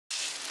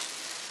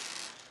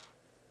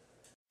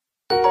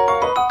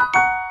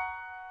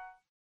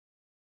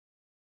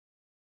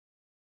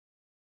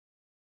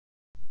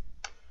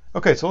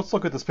Okay, so let's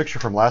look at this picture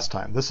from last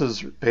time. This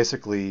is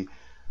basically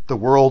the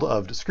world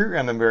of discrete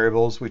random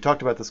variables. We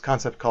talked about this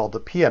concept called the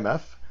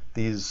PMF,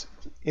 these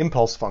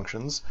impulse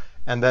functions,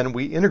 and then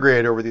we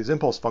integrated over these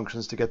impulse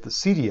functions to get the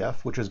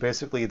CDF, which is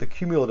basically the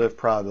cumulative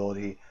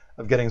probability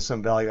of getting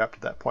some value up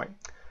to that point.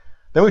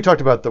 Then we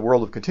talked about the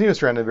world of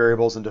continuous random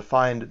variables and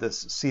defined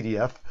this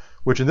CDF,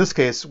 which in this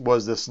case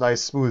was this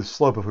nice smooth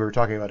slope if we were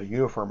talking about a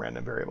uniform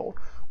random variable.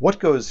 What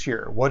goes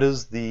here? What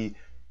is the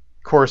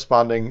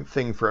corresponding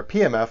thing for a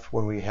PMF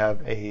when we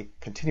have a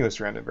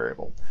continuous random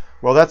variable?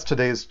 Well, that's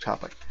today's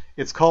topic.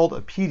 It's called a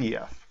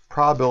PDF,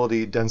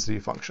 probability density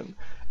function.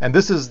 And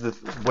this is the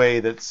way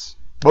that's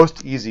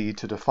most easy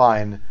to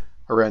define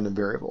a random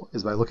variable,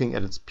 is by looking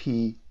at its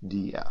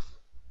PDF,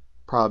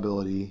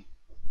 probability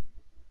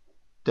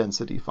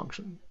density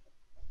function.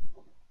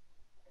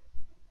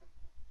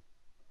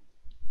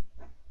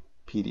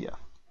 PDF.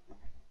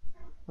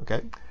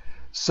 Okay,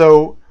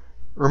 so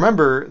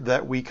remember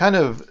that we kind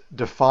of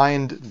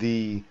defined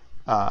the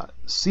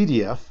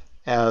CDF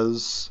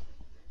as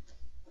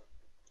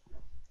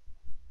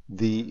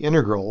the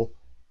integral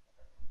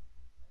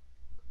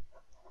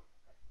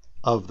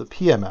of the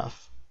PMF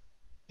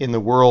in the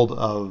world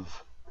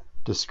of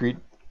discrete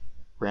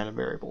random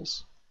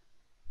variables.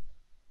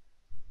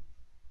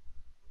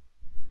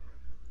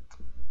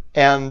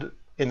 And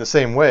in the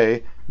same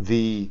way,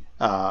 the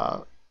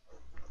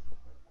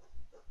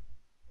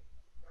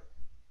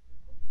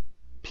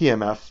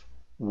PMF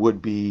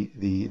would be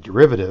the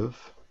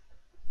derivative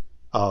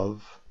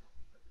of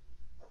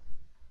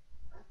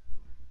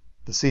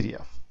the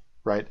CDF,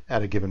 right,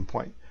 at a given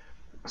point.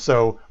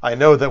 So I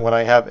know that when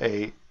I have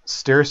a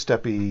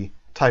stair-steppy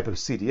type of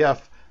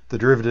CDF, the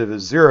derivative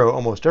is 0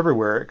 almost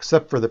everywhere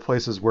except for the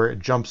places where it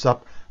jumps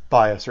up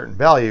by a certain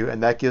value,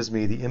 and that gives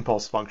me the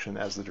impulse function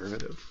as the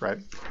derivative, right?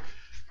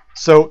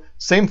 So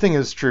same thing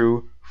is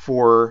true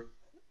for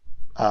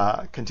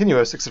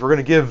continuous, except we're going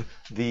to give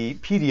the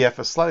PDF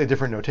a slightly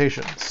different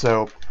notation.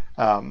 So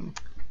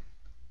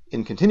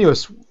in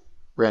continuous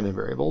random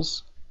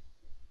variables,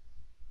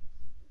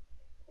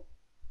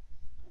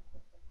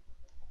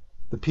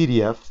 the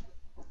PDF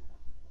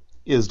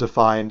is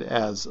defined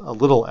as a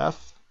little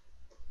f,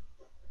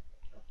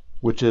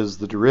 which is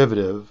the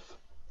derivative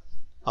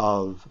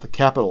of the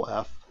capital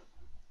F,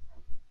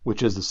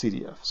 which is the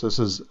CDF. So this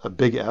is a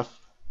big F,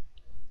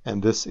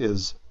 and this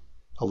is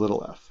a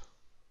little f.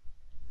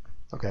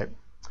 Okay,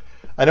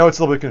 I know it's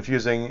a little bit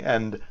confusing,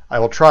 and I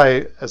will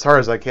try as hard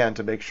as I can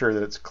to make sure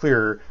that it's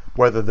clear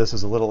whether this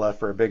is a little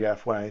f or a big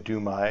F when I do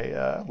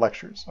my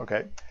lectures.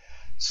 Okay,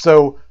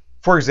 so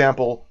for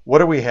example, what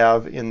do we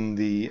have in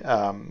the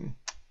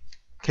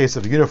case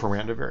of a uniform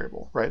random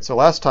variable, right? So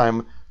last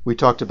time we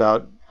talked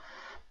about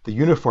the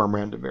uniform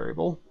random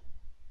variable,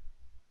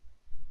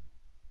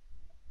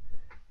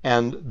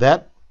 and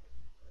that,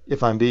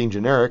 if I'm being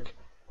generic,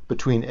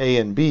 between A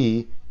and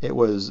B, it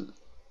was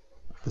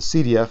the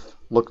CDF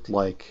looked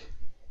like,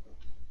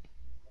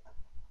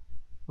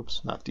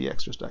 oops, not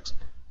dx, just x,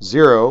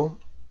 0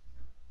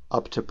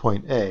 up to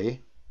point A,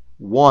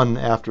 1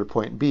 after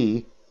point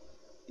B.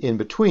 In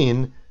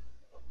between,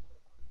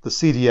 the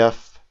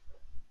CDF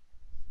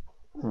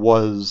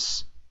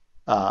was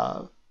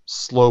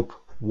slope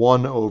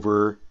 1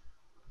 over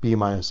B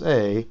minus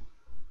A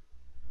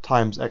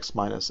times x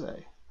minus A.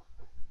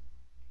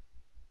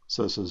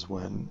 So this is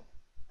when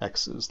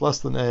x is less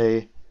than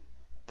A,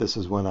 this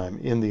is when I'm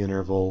in the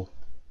interval,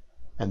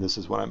 and this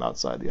is when I'm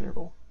outside the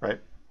interval, right?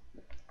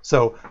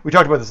 So we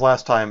talked about this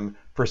last time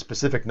for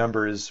specific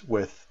numbers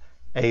with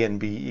A and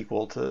B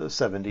equal to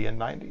 70 and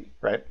 90,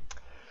 right?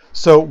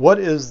 So what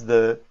is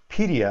the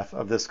PDF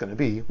of this going to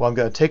be? Well, I'm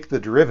going to take the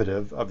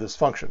derivative of this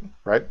function,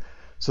 right?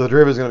 So the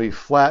derivative is going to be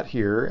flat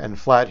here and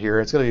flat here.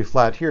 It's going to be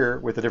flat here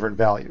with a different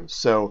value.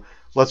 So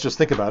let's just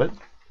think about it.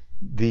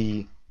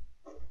 The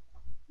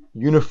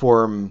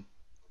uniform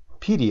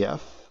PDF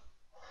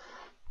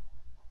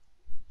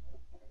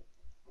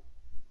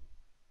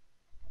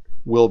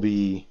will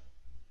be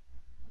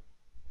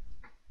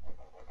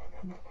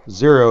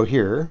 0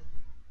 here,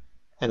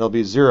 and it'll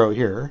be 0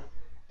 here,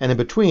 and in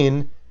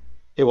between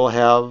it will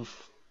have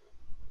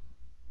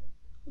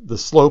the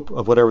slope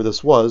of whatever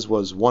this was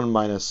 1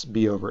 minus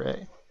b over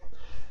a.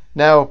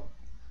 Now,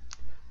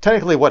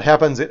 technically what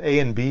happens at a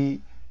and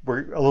b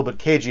we're a little bit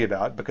cagey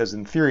about, because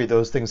in theory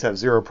those things have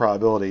 0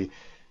 probability.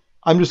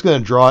 I'm just going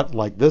to draw it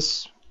like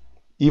this,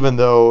 even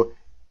though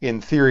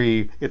in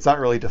theory it's not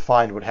really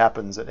defined what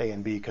happens at a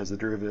and b because the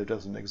derivative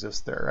doesn't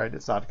exist there, right?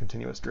 It's not a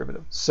continuous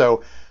derivative.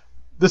 So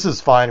this is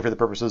fine for the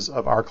purposes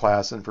of our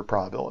class and for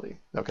probability,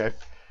 okay?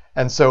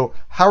 And so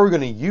how are we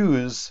going to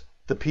use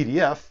the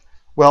PDF?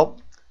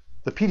 Well,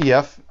 the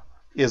PDF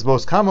is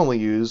most commonly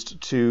used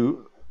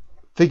to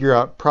figure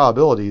out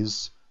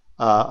probabilities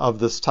of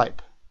this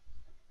type.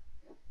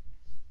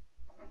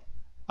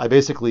 I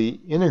basically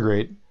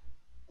integrate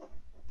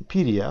the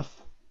PDF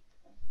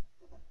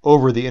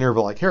over the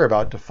interval I care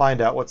about to find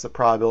out what's the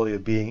probability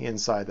of being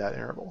inside that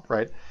interval,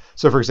 right?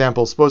 So for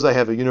example, suppose I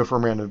have a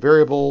uniform random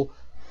variable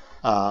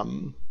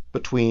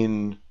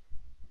between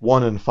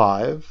 1 and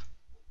 5,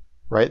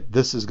 right?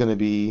 This is going to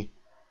be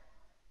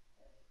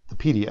the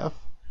PDF.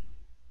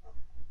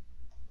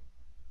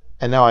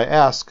 And now I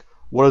ask,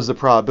 what is the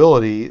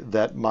probability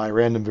that my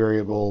random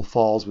variable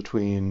falls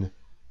between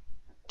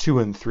 2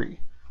 and 3?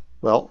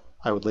 Well,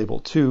 I would label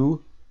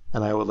 2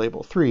 and I would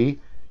label 3,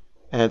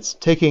 and it's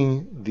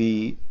taking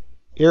the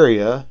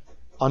area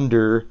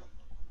under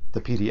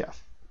the PDF,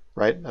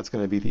 right? That's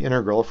going to be the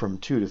integral from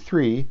 2 to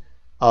 3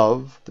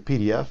 of the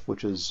PDF,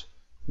 which is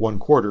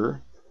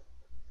 1/4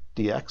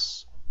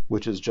 dx,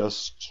 which is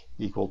just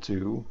equal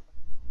to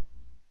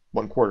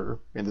 1/4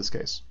 in this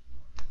case.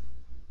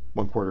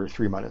 1/4,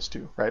 3 minus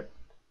 2, right?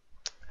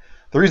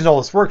 The reason all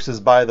this works is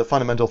by the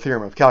fundamental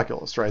theorem of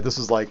calculus, right? This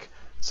is like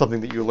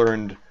something that you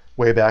learned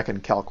way back in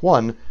Calc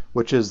 1,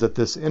 which is that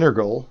this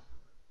integral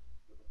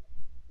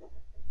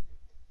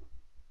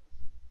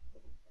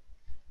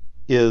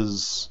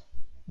is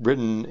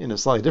written in a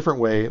slightly different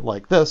way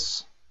like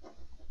this.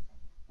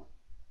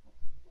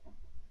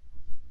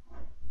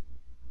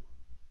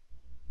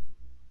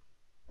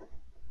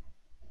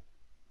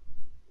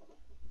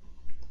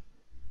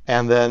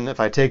 And then if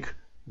I take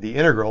the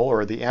integral,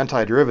 or the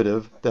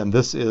antiderivative, then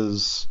this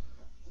is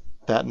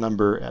that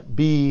number at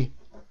b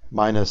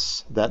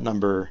minus that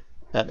number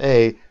at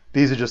a.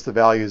 These are just the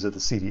values of the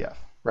CDF,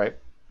 right?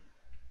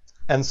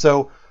 And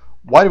so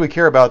why do we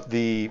care about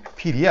the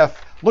PDF?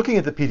 Looking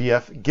at the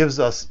PDF gives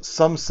us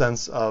some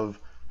sense of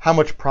how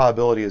much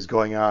probability is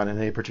going on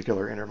in a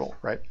particular interval,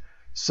 right?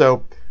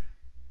 So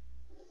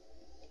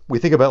we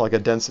think about like a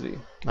density.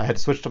 I had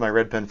to switch to my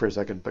red pen for a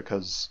second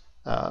because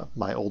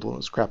my old one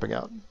was crapping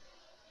out.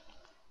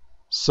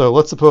 So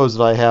let's suppose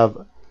that I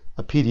have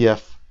a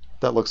PDF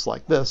that looks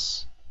like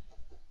this.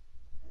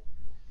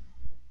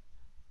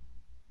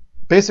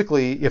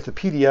 Basically, if the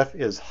PDF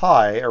is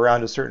high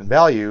around a certain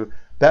value,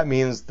 that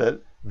means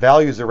that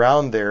values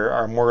around there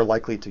are more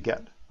likely to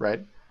get,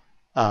 right?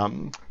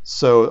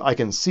 So I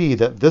can see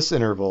that this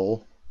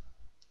interval,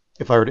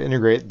 if I were to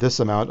integrate this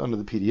amount under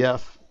the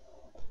PDF,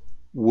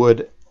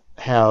 would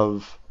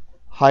have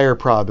higher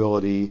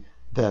probability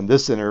than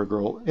this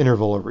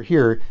interval over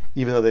here,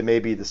 even though they may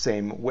be the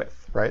same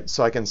width, right?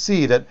 So I can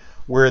see that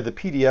where the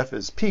PDF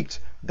is peaked,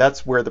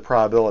 that's where the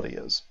probability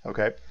is,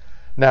 okay?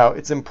 Now,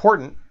 it's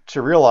important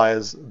to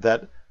realize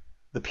that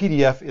the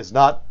PDF is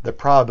not the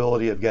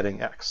probability of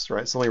getting X,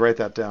 right? So let me write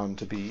that down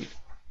to be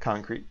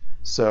concrete.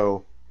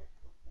 So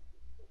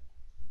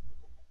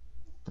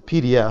the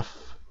PDF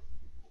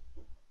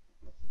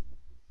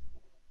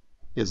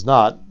is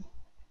not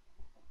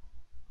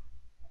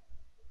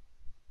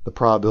the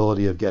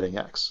probability of getting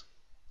X.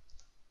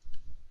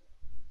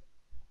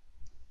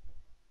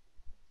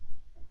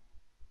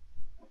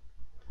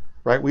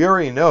 Right? We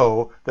already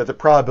know that the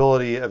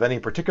probability of any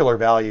particular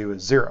value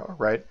is 0,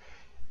 right?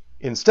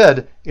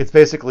 Instead, it's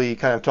basically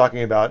kind of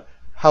talking about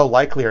how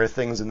likely are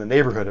things in the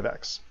neighborhood of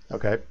X,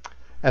 okay?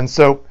 And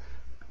so,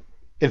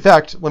 in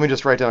fact, let me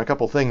just write down a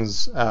couple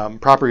things,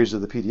 properties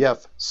of the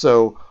PDF.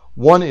 So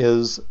one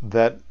is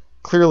that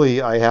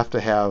clearly I have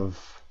to have,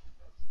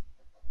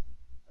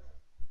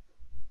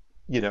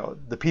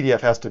 the PDF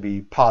has to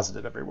be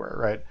positive everywhere,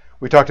 right?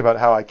 We talked about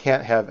how I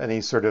can't have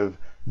any sort of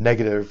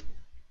negative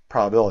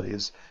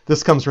probabilities.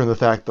 This comes from the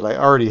fact that I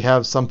already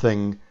have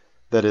something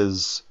that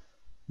is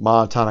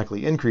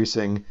monotonically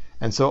increasing,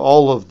 and so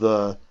all of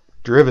the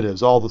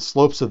derivatives, all the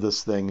slopes of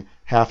this thing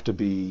have to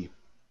be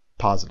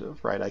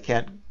positive, right? I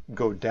can't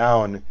go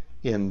down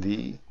in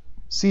the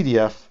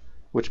CDF,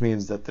 which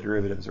means that the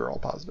derivatives are all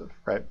positive,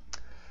 right?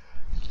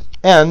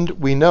 And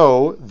we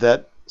know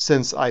that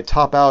since I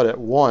top out at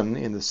 1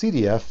 in the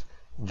CDF,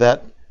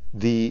 that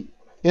the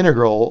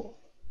integral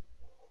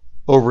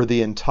over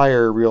the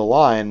entire real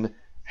line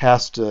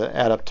has to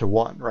add up to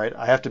 1, right?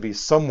 I have to be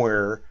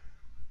somewhere,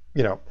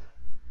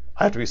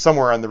 I have to be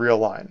somewhere on the real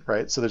line,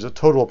 right? So there's a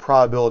total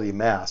probability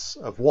mass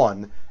of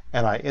 1,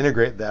 and I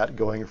integrate that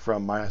going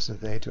from minus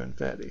infinity to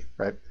infinity,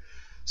 right?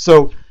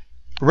 So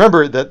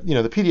remember that,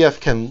 the PDF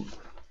can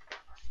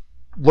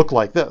look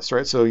like this,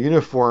 right? So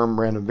uniform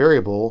random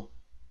variable,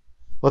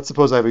 let's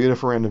suppose I have a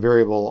uniform random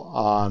variable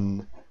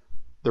on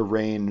the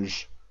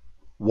range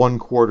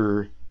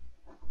 1/4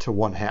 to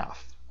 1/2,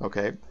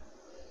 okay?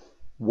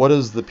 What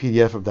does the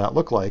PDF of that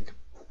look like?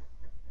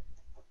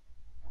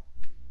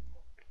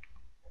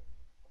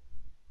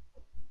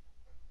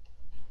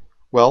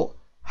 Well,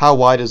 how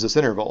wide is this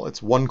interval?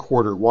 It's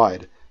 1/4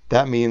 wide.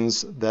 That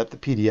means that the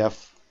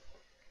PDF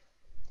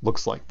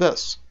looks like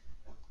this,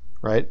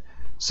 right?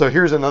 So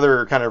here's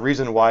another kind of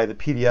reason why the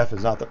PDF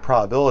is not the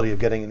probability of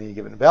getting any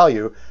given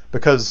value,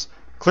 because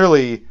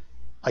clearly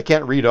I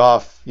can't read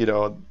off,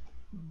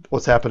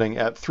 what's happening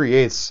at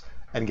 3/8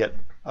 and get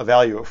a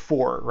value of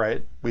 4,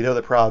 right? We know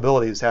the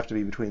probabilities have to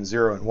be between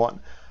 0 and 1.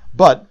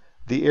 But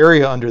the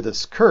area under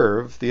this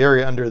curve, the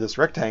area under this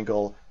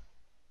rectangle,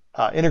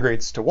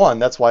 integrates to 1.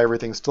 That's why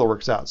everything still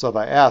works out. So if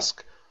I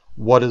ask,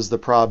 what is the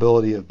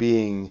probability of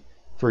being,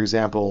 for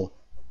example,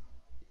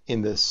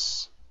 in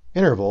this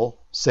interval,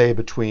 say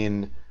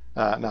between,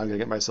 now I'm going to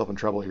get myself in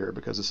trouble here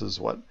because this is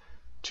what,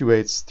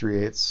 2/8,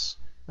 3/8.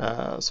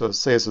 So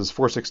say this is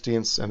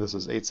 4/16 and this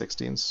is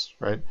 8/16,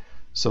 right?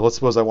 So let's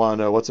suppose I want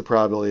to know what's the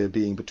probability of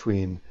being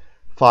between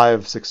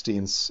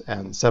 5/16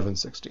 and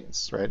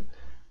 7/16, right?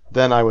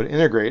 Then I would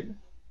integrate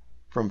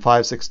from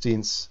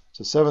 5/16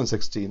 to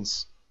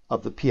 7/16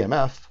 of the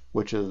PMF,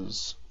 which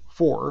is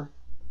 4,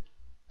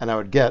 and I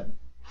would get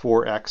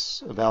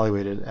 4x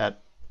evaluated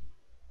at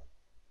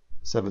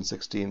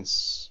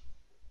 7/16,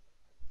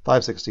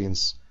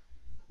 5/16,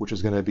 which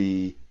is going to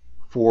be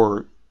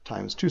 4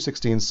 times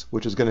 2/16,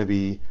 which is going to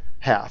be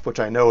half, which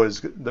I know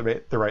is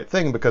the right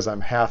thing because I'm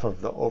half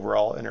of the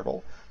overall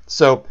interval.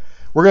 So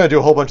we're going to do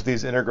a whole bunch of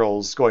these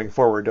integrals going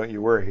forward, don't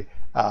you worry.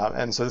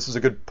 And so this is a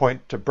good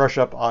point to brush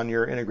up on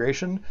your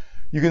integration.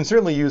 You can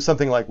certainly use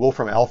something like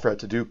Wolfram Alpha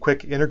to do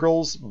quick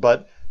integrals,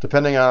 but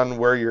depending on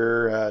where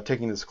you're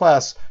taking this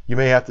class, you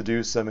may have to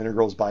do some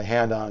integrals by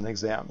hand on an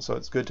exam. So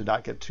it's good to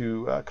not get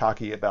too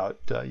cocky about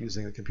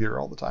using the computer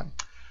all the time.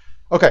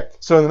 Okay,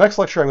 so in the next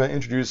lecture, I'm going to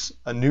introduce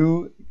a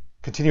new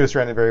continuous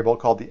random variable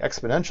called the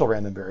exponential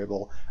random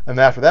variable. And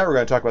after that, we're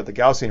going to talk about the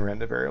Gaussian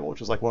random variable,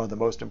 which is like one of the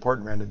most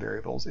important random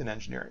variables in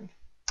engineering.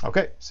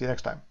 Okay, see you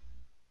next time.